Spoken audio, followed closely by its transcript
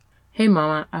Hey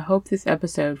Mama, I hope this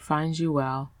episode finds you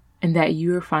well and that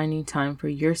you are finding time for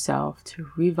yourself to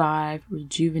revive,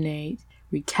 rejuvenate,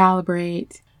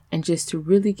 recalibrate, and just to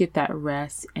really get that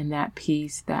rest and that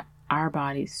peace that our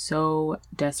bodies so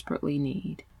desperately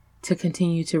need to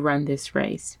continue to run this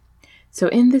race. So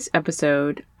in this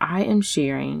episode, I am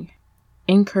sharing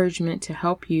encouragement to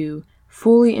help you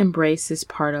fully embrace this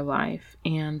part of life.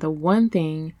 And the one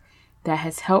thing that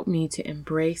has helped me to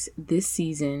embrace this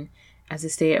season as a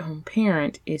stay-at-home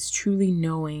parent is truly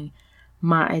knowing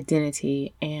my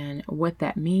identity and what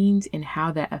that means and how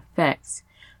that affects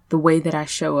the way that I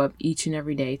show up each and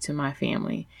every day to my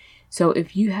family. So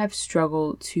if you have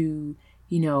struggled to,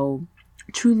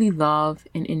 truly love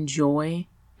and enjoy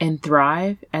and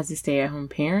thrive as a stay-at-home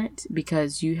parent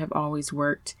because you have always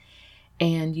worked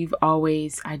and you've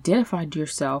always identified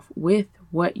yourself with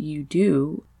what you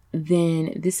do,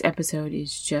 then this episode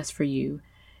is just for you.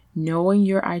 Knowing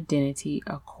your identity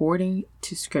according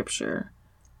to Scripture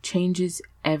changes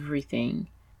everything.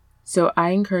 So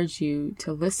I encourage you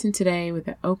to listen today with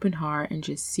an open heart and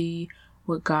just see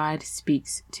what God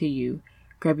speaks to you.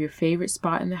 Grab your favorite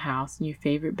spot in the house and your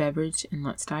favorite beverage and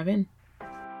let's dive in.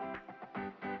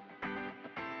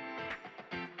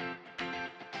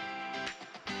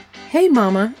 Hey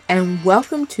Mama, and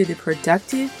welcome to the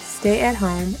Productive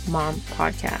Stay-at-Home Mom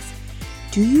podcast.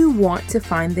 Do you want to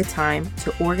find the time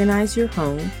to organize your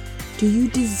home? Do you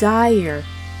desire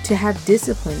to have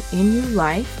discipline in your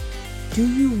life? Do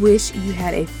you wish you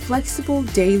had a flexible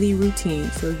daily routine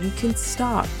so you can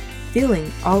stop feeling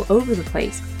all over the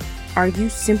place? Are you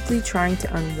simply trying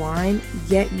to unwind,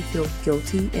 yet you feel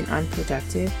guilty and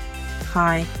unproductive?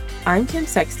 Hi, I'm Kim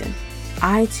Sexton.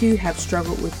 I too have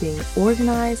struggled with being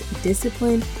organized,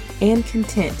 disciplined, and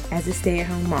content as a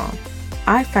stay-at-home mom.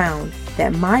 I found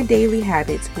that my daily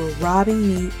habits were robbing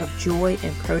me of joy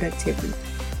and productivity.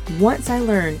 Once I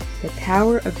learned the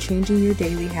power of changing your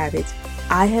daily habits,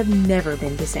 I have never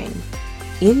been the same.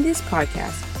 In this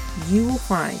podcast, you will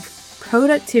find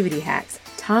productivity hacks,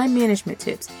 time management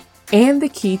tips, and the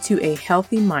key to a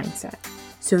healthy mindset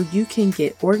so you can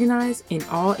get organized in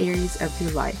all areas of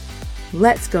your life.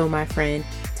 Let's go, my friend.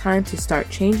 Time to start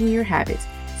changing your habits.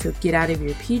 So get out of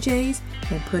your PJs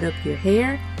and put up your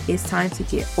hair. It's time to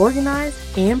get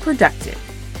organized and productive.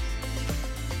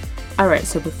 Alright,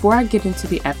 so before I get into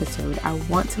the episode, I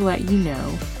want to let you know,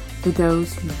 for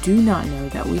those who do not know,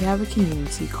 that we have a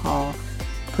community called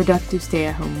Productive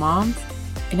Stay-at-Home Moms,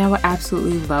 and I would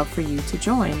absolutely love for you to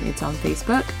join. It's on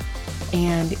Facebook,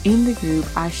 and in the group,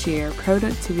 I share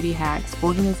productivity hacks,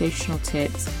 organizational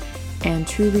tips, and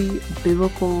truly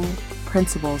biblical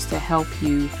principles to help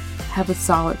you have a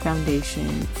solid foundation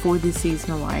for this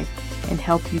season of life and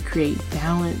help you create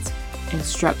balance and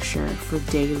structure for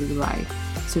daily life.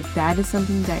 So if that is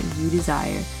something that you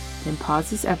desire, then pause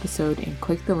this episode and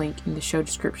click the link in the show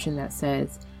description that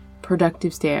says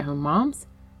Productive Stay-at-Home Moms.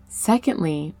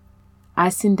 Secondly, I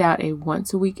send out a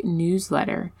once a week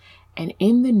newsletter, and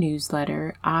in the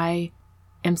newsletter, I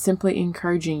am simply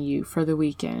encouraging you for the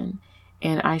weekend,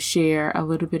 and I share a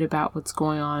little bit about what's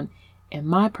going on in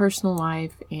my personal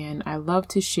life, and I love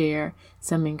to share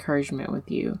some encouragement with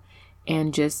you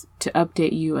and just to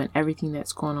update you on everything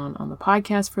that's going on the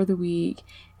podcast for the week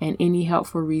and any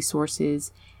helpful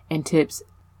resources and tips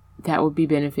that would be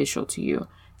beneficial to you.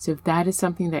 So if that is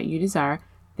something that you desire,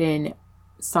 then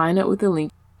sign up with the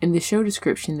link in the show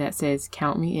description that says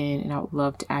count me in, and I would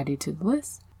love to add you to the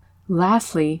list.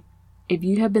 Lastly, if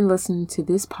you have been listening to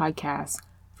this podcast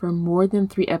for more than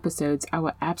 3 episodes, I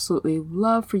would absolutely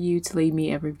love for you to leave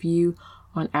me a review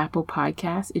on Apple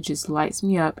Podcasts. It just lights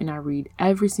me up and I read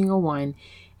every single one.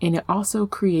 And it also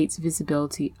creates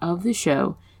visibility of the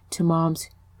show to moms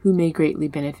who may greatly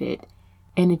benefit.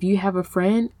 And if you have a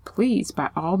friend, please, by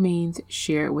all means,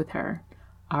 share it with her.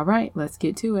 All right, let's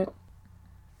get to it.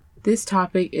 This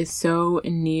topic is so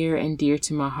near and dear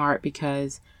to my heart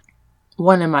because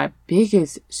one of my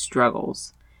biggest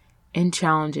struggles and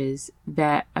challenges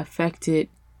that affected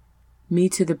me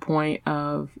to the point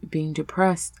of being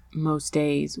depressed most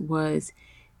days was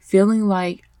feeling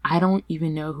like I don't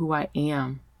even know who I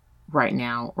am right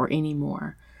now or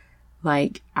anymore.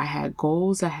 Like I had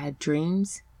goals, I had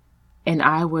dreams, and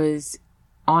I was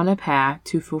on a path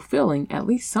to fulfilling at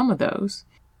least some of those.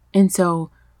 And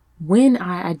so when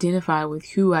I identify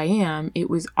with who I am, it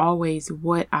was always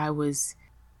what I was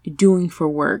doing for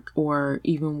work or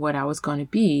even what I was going to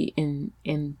be in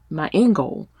my end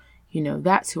goal.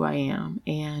 That's who I am.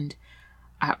 And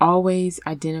I always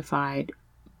identified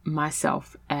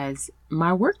myself as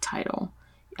my work title.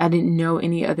 I didn't know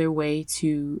any other way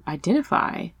to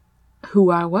identify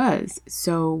who I was.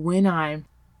 So when I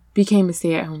became a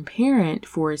stay-at-home parent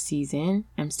for a season,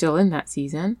 I'm still in that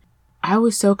season, I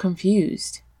was so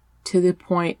confused to the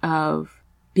point of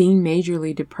being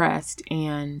majorly depressed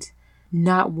and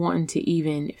not wanting to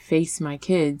even face my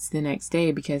kids the next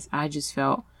day because I just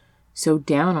felt so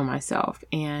down on myself.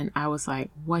 And I was like,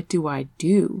 what do I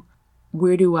do?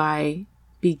 Where do I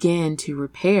begin to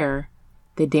repair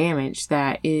the damage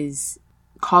that is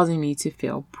causing me to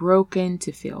feel broken,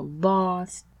 to feel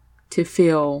lost, to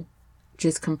feel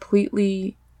just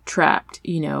completely trapped?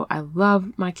 I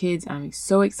love my kids. I'm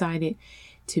so excited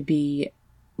to be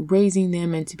raising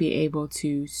them and to be able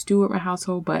to steward my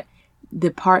household. But the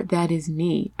part that is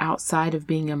me outside of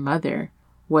being a mother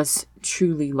was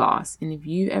truly lost. And if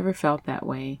you've ever felt that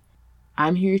way,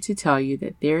 I'm here to tell you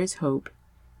that there is hope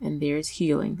and there is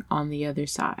healing on the other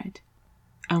side.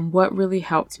 And what really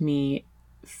helped me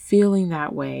feeling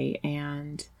that way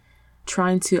and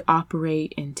trying to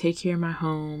operate and take care of my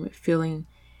home,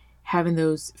 having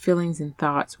those feelings and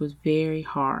thoughts was very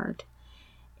hard.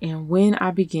 And when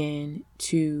I began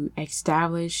to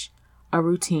establish a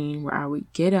routine where I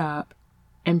would get up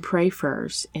and pray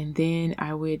first, and then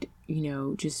I would,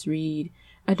 just read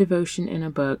a devotion in a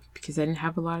book because I didn't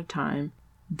have a lot of time,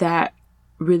 that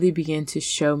really began to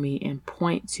show me and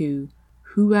point to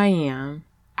who I am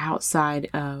outside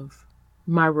of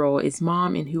my role as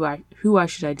mom and who I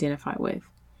should identify with.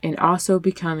 And also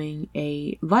becoming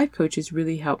a life coach has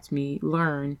really helped me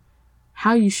learn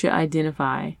how you should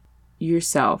identify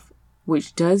yourself,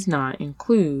 which does not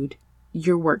include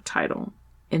your work title.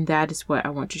 And that is what I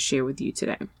want to share with you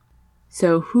today.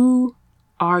 So who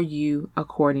are you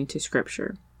according to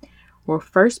Scripture? Well,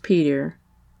 1 Peter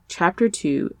chapter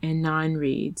 2 and 9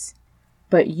 reads,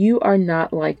 "But you are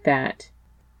not like that,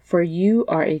 for you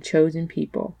are a chosen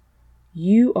people.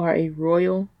 You are a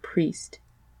royal priest,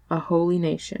 a holy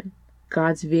nation,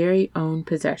 God's very own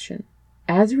possession.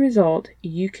 As a result,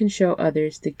 you can show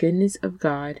others the goodness of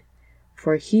God,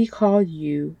 for He called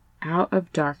you out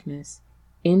of darkness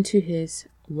into His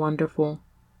wonderful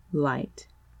light."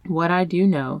 What I do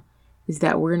know is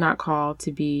that we're not called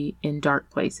to be in dark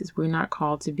places. We're not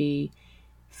called to be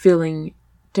feeling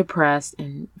depressed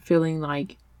and feeling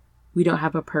like we don't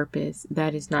have a purpose.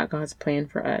 That is not God's plan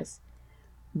for us.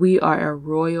 We are a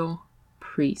royal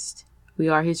priest. We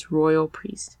are His royal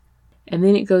priest. And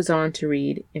then it goes on to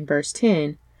read in verse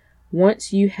 10,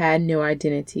 "Once you had no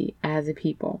identity as a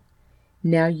people.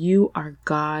 Now you are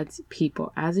God's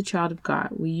people." As a child of God,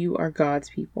 you are God's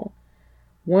people.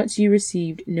 "Once you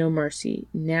received no mercy.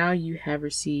 Now you have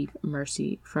received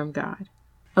mercy from God."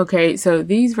 Okay, so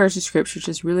these verses of Scripture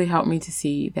just really helped me to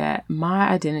see that my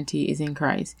identity is in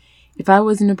Christ. If I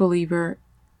wasn't a believer,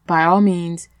 by all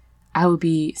means, I would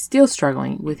be still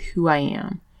struggling with who I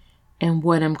am and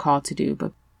what I'm called to do.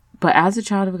 But as a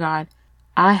child of God,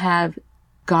 I have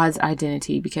God's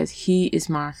identity because He is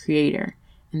my creator.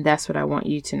 And that's what I want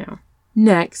you to know.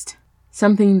 Next,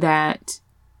 something that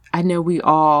I know we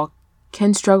all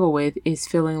can struggle with is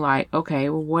feeling like, okay,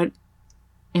 well, what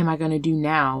am I going to do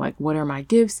now? Like, what are my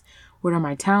gifts? What are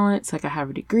my talents? Like, I have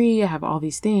a degree, I have all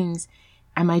these things.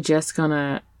 Am I just going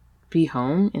to be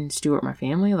home and steward my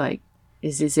family? Like,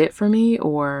 is this it for me?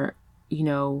 Or,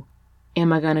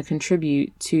 am I going to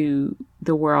contribute to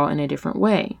the world in a different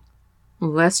way?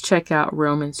 Let's check out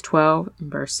Romans 12 and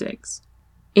verse 6.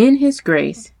 "In His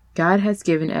grace, God has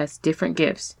given us different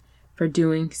gifts for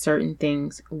doing certain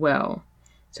things well."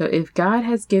 So if God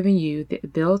has given you the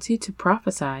ability to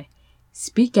prophesy,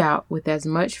 speak out with as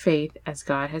much faith as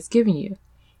God has given you.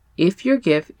 If your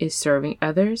gift is serving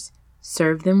others,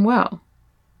 serve them well.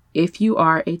 If you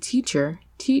are a teacher,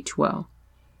 teach well.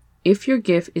 If your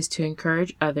gift is to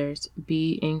encourage others,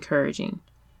 be encouraging.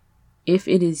 If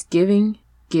it is giving,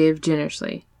 give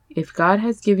generously. If God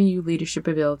has given you leadership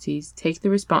abilities, take the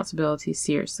responsibility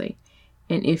seriously.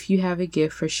 And if you have a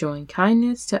gift for showing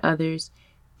kindness to others,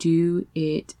 do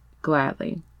it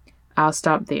gladly. I'll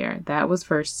stop there. That was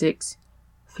verse 6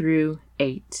 through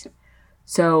 8.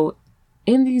 So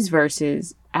in these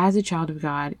verses, as a child of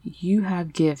God, you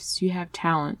have gifts, you have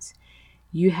talents,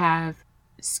 you have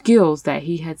skills that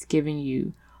He has given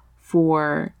you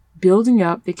for building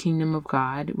up the kingdom of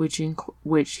God, which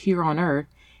here on earth,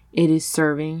 it is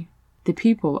serving the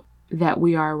people that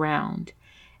we are around.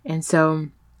 And so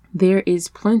there is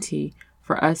plenty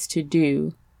for us to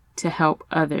do to help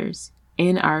others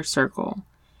in our circle.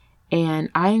 And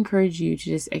I encourage you to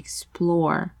just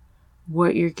explore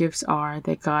what your gifts are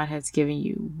that God has given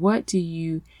you. What do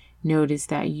you notice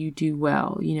that you do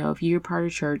well? If you're part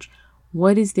of church,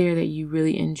 what is there that you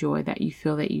really enjoy, that you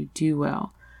feel that you do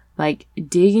well? Like,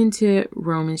 dig into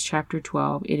Romans chapter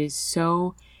 12. It is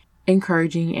so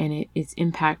encouraging, and it's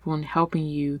impactful in helping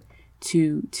you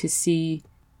to see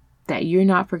that you're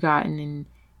not forgotten and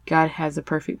God has a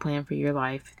perfect plan for your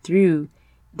life through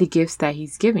the gifts that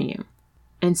He's given you.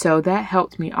 And so that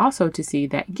helped me also to see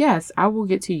that, yes, I will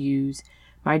get to use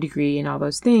my degree and all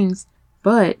those things,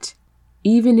 but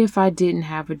even if I didn't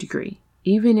have a degree,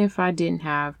 even if I didn't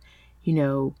have,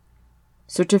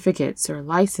 certificates or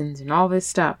license and all this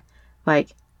stuff, like,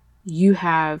 you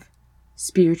have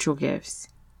spiritual gifts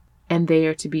and they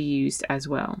are to be used as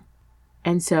well.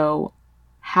 And so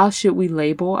how should we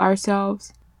label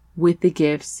ourselves? With the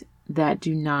gifts that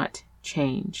do not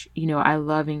change. I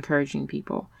love encouraging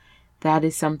people. That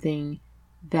is something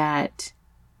that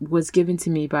was given to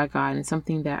me by God and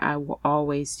something that I will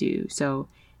always do. So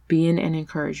being an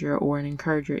encourager or an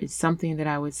encourager is something that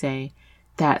I would say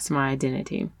that's my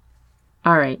identity.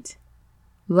 All right.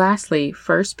 Lastly,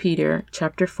 1 Peter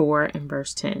chapter 4 and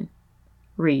verse 10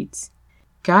 reads,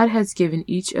 God has given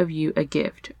each of you a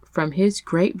gift from His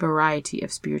great variety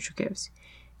of spiritual gifts.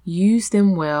 Use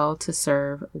them well to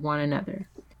serve one another.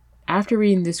 After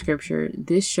reading this scripture,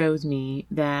 this shows me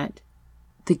that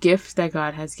the gifts that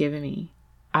God has given me,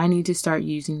 I need to start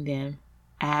using them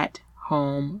at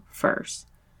home first.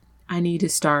 I need to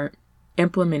start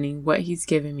implementing what He's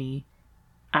given me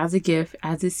as a gift,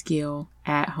 as a skill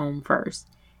at home first.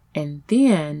 And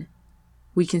then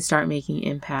we can start making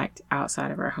impact outside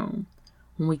of our home.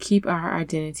 When we keep our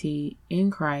identity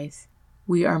in Christ,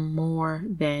 we are more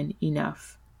than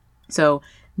enough. So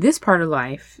this part of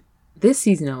life, this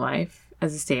season of life,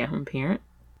 as a stay-at-home parent,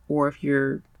 or if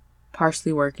you're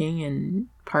partially working and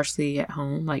partially at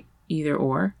home, like either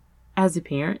or, as a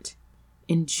parent,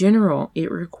 in general,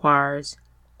 it requires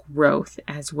growth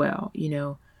as well.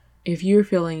 If you're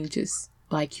feeling just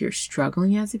like you're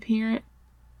struggling as a parent,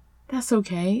 that's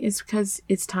okay. It's because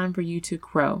it's time for you to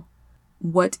grow.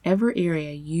 Whatever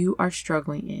area you are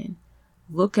struggling in,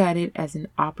 look at it as an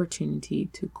opportunity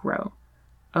to grow.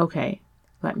 Okay,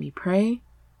 let me pray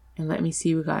and let me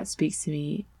see what God speaks to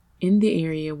me in the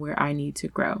area where I need to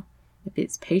grow. If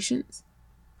it's patience,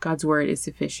 God's word is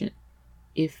sufficient.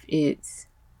 If it's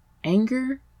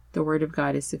anger, the word of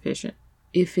God is sufficient.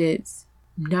 If it's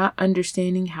not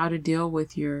understanding how to deal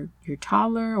with your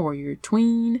toddler or your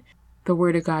tween, the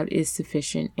word of God is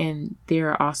sufficient. And there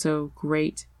are also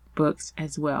great books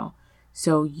as well.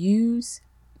 So use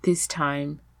this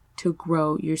time to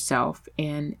grow yourself,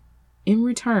 and in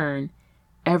return,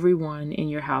 everyone in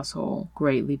your household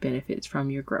greatly benefits from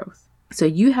your growth. So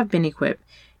you have been equipped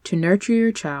to nurture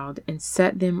your child and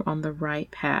set them on the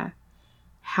right path.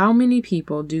 How many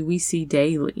people do we see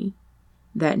daily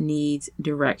that needs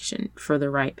direction for the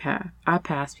right path? I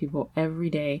pass people every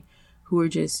day who are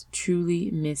just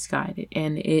truly misguided,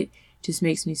 and it just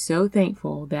makes me so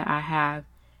thankful that I have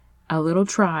a little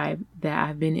tribe that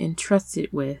I've been entrusted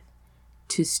with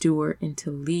to steward and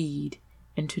to lead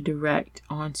and to direct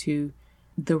onto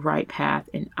the right path.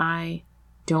 And I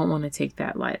don't want to take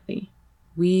that lightly.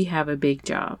 We have a big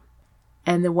job.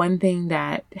 And the one thing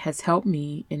that has helped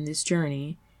me in this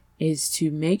journey is to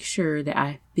make sure that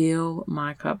I fill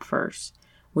my cup first,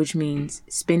 which means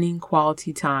spending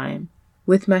quality time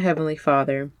with my Heavenly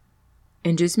Father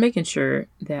and just making sure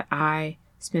that I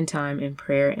spend time in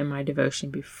prayer and my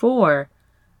devotion before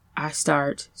I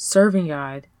start serving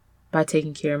God by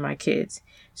taking care of my kids.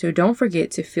 So don't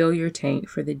forget to fill your tank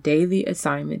for the daily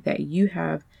assignment that you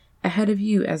have ahead of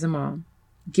you as a mom.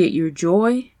 Get your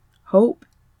joy, hope,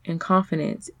 and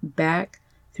confidence back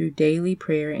through daily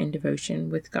prayer and devotion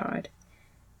with God.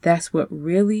 That's what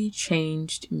really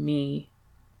changed me.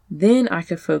 Then I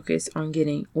could focus on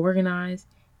getting organized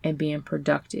and being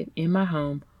productive in my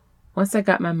home once I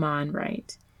got my mind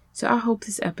right. So I hope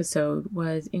this episode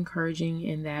was encouraging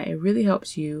in that it really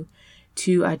helps you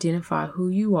to identify who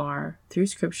you are through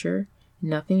scripture,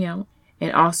 nothing else,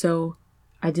 and also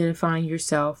identifying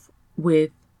yourself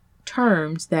with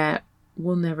terms that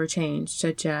will never change,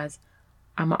 such as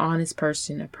I'm an honest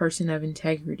person, a person of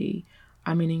integrity,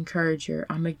 I'm an encourager,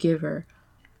 I'm a giver.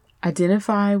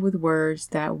 Identify with words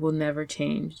that will never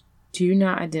change. Do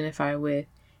not identify with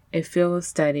a field of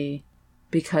study,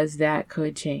 because that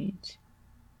could change.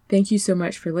 Thank you so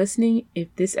much for listening.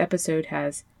 If this episode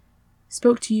has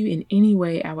spoke to you in any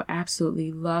way, I would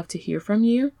absolutely love to hear from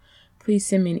you. Please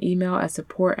send me an email at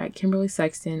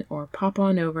support@KimberlySexton or pop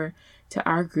on over to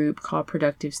our group called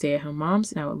Productive Stay-at-Home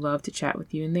Moms, and I would love to chat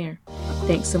with you in there.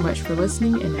 Thanks so much for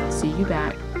listening, and I'll see you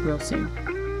back real soon.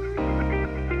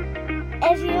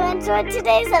 If you enjoyed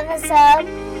today's episode,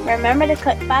 remember to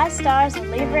click 5 stars and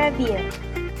leave a review.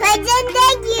 Thank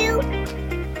you.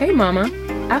 Hey Mama,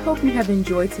 I hope you have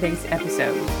enjoyed today's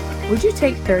episode. Would you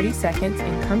take 30 seconds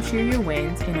and come share your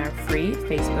wins in our free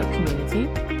Facebook community?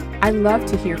 I'd love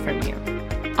to hear from you.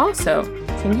 Also,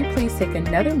 can you please take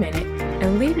another minute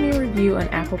and leave me a review on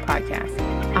Apple Podcasts?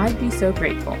 I'd be so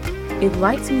grateful. It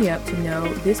lights me up to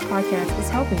know this podcast is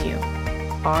helping you.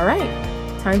 All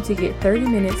right, time to get 30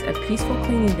 minutes of peaceful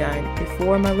cleaning done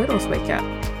before my littles wake up.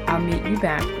 I'll meet you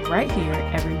back right here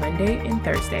every Monday and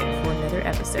Thursday for another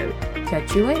episode.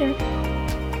 Catch you later.